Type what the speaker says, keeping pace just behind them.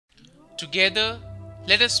Together,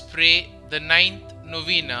 let us pray the ninth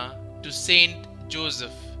novena to Saint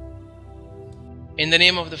Joseph. In the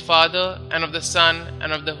name of the Father, and of the Son,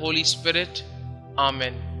 and of the Holy Spirit.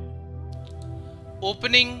 Amen.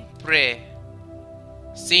 Opening prayer.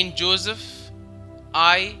 Saint Joseph,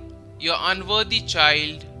 I, your unworthy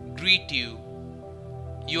child, greet you.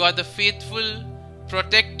 You are the faithful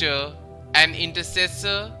protector and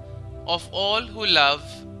intercessor of all who love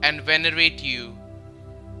and venerate you.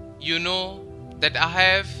 You know that I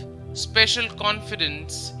have special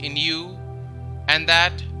confidence in you, and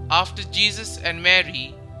that after Jesus and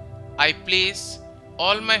Mary, I place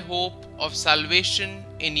all my hope of salvation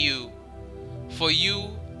in you. For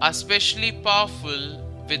you are specially powerful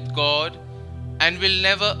with God and will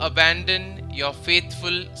never abandon your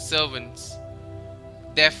faithful servants.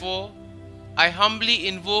 Therefore, I humbly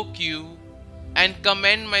invoke you and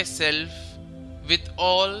commend myself with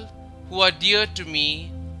all who are dear to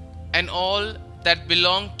me and all that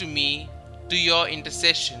belong to me to your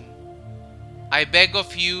intercession. I beg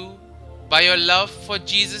of you, by your love for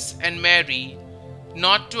Jesus and Mary,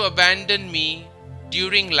 not to abandon me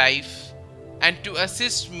during life and to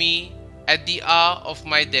assist me at the hour of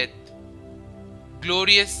my death.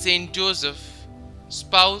 Glorious Saint Joseph,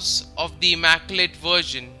 spouse of the Immaculate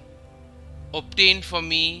Virgin, obtain for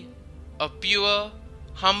me a pure,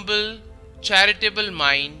 humble, charitable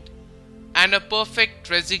mind and a perfect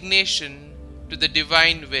resignation to the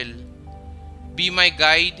divine will. Be my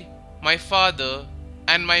guide, my Father,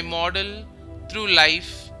 and my model through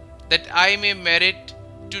life, that I may merit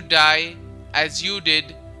to die as you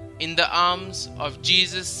did in the arms of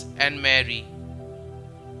Jesus and Mary.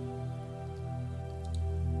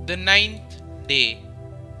 The ninth day.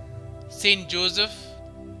 Saint Joseph,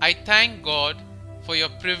 I thank God for your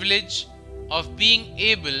privilege of being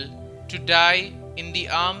able to die in the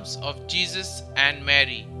arms of Jesus and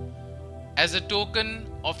Mary. As a token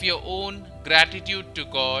of your own gratitude to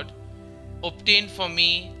God, obtain for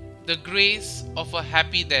me the grace of a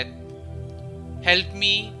happy death. Help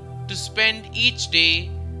me to spend each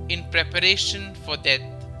day in preparation for death.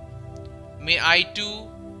 May I too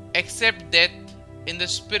accept death in the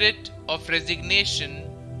spirit of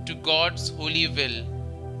resignation to God's holy will,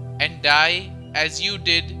 and die as you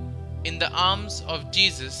did in the arms of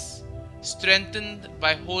Jesus, strengthened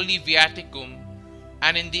by holy viaticum,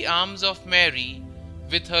 and in the arms of Mary,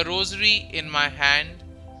 with her rosary in my hand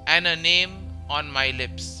and a name on my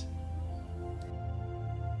lips.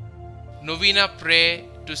 Novena prayer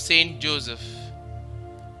to Saint Joseph.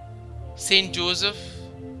 Saint Joseph,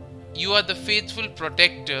 you are the faithful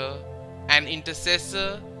protector and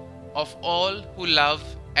intercessor of all who love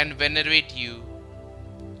and venerate you.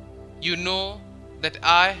 You know that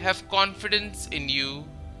I have confidence in you,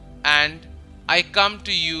 and I come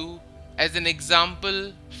to you as an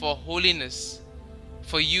example for holiness,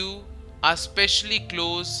 for you are specially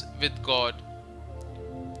close with God.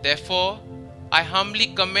 Therefore, I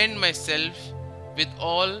humbly commend myself with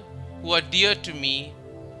all who are dear to me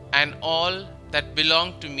and all that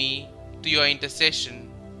belong to me to your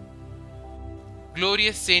intercession.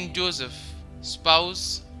 Glorious Saint Joseph,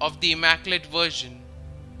 spouse of the Immaculate Virgin,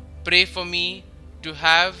 pray for me to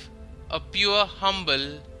have a pure,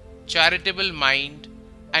 humble, charitable mind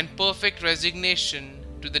and perfect resignation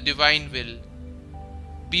to the divine will.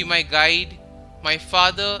 Be my guide, my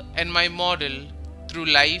Father, and my model through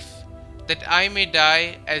life, that I may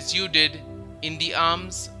die as you did in the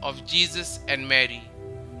arms of Jesus and Mary.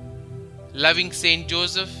 Loving Saint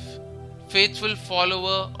Joseph, faithful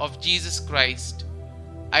follower of Jesus Christ,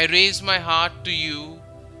 I raise my heart to you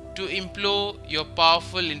to implore your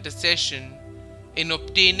powerful intercession in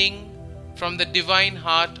obtaining from the divine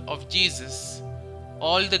heart of Jesus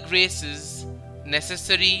all the graces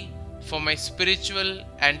necessary for my spiritual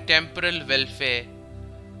and temporal welfare,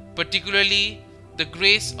 particularly the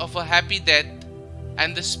grace of a happy death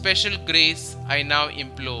and the special grace I now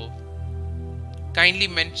implore. Kindly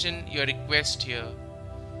mention your request here.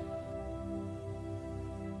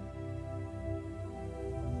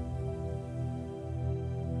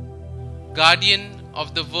 Guardian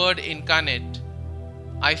of the Word incarnate,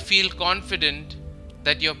 I feel confident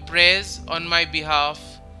that your prayers on my behalf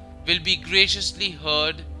will be graciously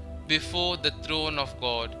heard before the throne of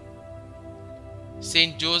God.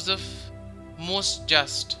 Saint Joseph, most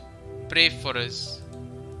just, pray for us.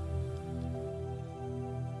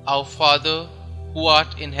 Our Father, who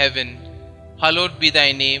art in heaven, hallowed be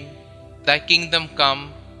thy name. Thy kingdom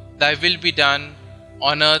come, thy will be done,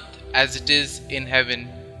 on earth as it is in heaven.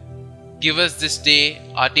 Give us this day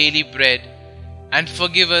our daily bread, and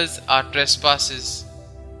forgive us our trespasses,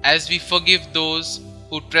 as we forgive those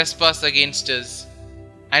who trespass against us.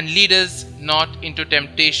 and lead us not into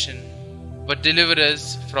temptation, but deliver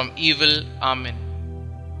us from evil. Amen.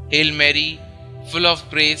 Hail Mary, full of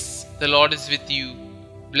grace, the Lord is with you.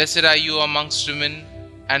 Blessed are you amongst women,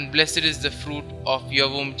 and blessed is the fruit of your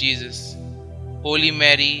womb, Jesus. Holy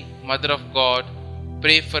Mary, Mother of God,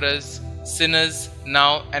 pray for us sinners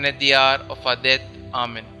now and at the hour of our death.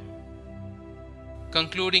 Amen.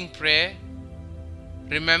 Concluding prayer.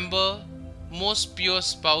 Remember, most pure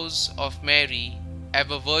spouse of Mary,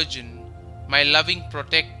 ever virgin, my loving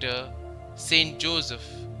protector, Saint Joseph,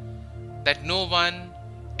 that no one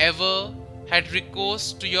ever had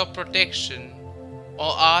recourse to your protection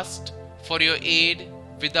or asked for your aid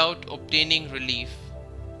without obtaining relief.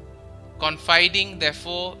 Confiding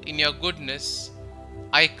therefore in your goodness,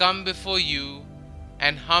 I come before you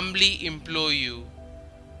and humbly implore you,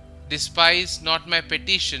 despise not my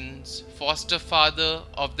petitions, foster Father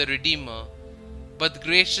of the Redeemer, but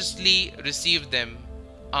graciously receive them.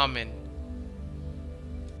 Amen.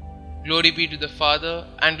 Glory be to the Father,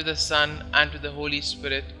 and to the Son, and to the Holy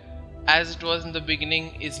Spirit, as it was in the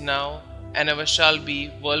beginning, is now, and ever shall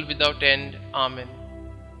be, world without end. Amen.